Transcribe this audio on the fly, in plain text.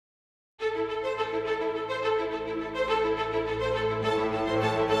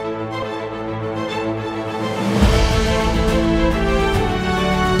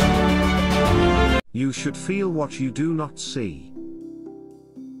should feel what you do not see.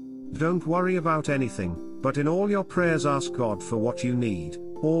 Don't worry about anything, but in all your prayers ask God for what you need,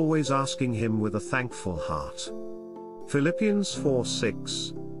 always asking Him with a thankful heart. Philippians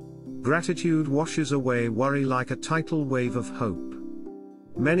 4:6. Gratitude washes away worry like a tidal wave of hope.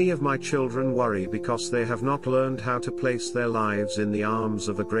 Many of my children worry because they have not learned how to place their lives in the arms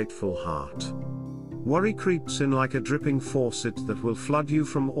of a grateful heart. Worry creeps in like a dripping faucet that will flood you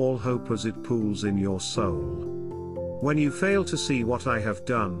from all hope as it pools in your soul. When you fail to see what I have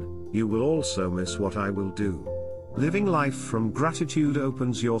done, you will also miss what I will do. Living life from gratitude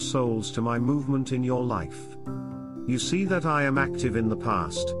opens your souls to my movement in your life. You see that I am active in the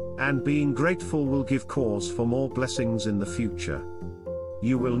past, and being grateful will give cause for more blessings in the future.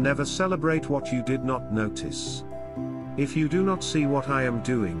 You will never celebrate what you did not notice. If you do not see what I am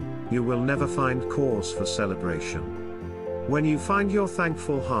doing, you will never find cause for celebration. When you find your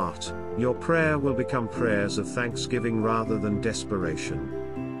thankful heart, your prayer will become prayers of thanksgiving rather than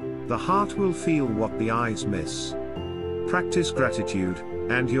desperation. The heart will feel what the eyes miss. Practice gratitude,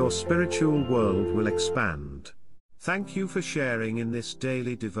 and your spiritual world will expand. Thank you for sharing in this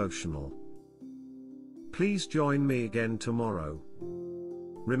daily devotional. Please join me again tomorrow.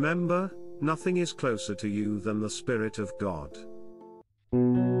 Remember, nothing is closer to you than the Spirit of God.